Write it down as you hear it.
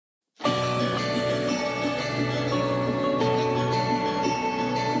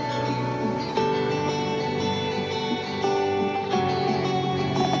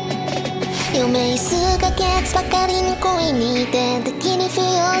余命数ヶ月ばかりの恋に点滴に付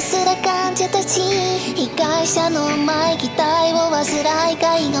与する患者たち、被害者の前期待を患い、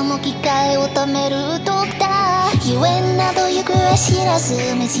介護も機会を貯めるドクター、ゆえんなど行方知らず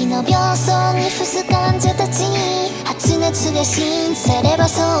目地の病巣に伏す患者たち、発熱が診されば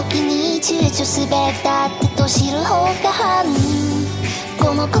早期に躊躇すべきだってと知る方が犯人、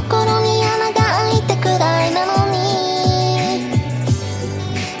この心に穴が開いたくらいなのに、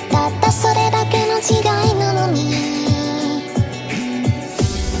たったそれだけの違いなのに、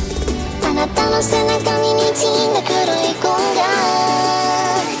あなたの背中に滲んだ黒い痕が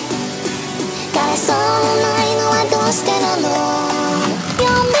枯れそうもないのはどうしてなの。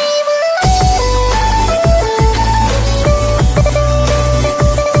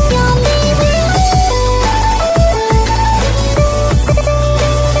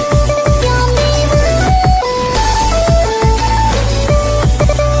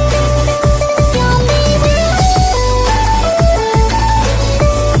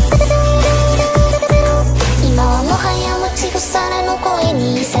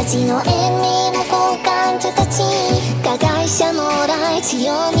先の笑みの患者たち、加害者の来治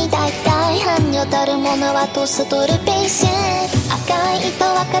療に大体伴侶たるものはトストルペーション、赤い糸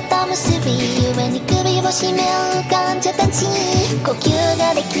は肩結び上に首を絞め合う患者たち、呼吸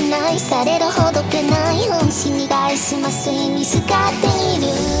ができないされどほどけない本心に害す麻酔にすがっている、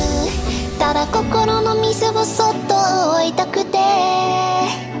ただ心の水をそっと置いたくて、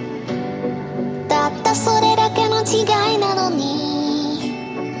たったそれだけの違いなのに、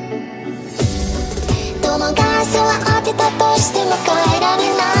どのガスは当てたとしても変えられ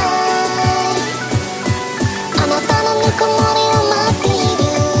ない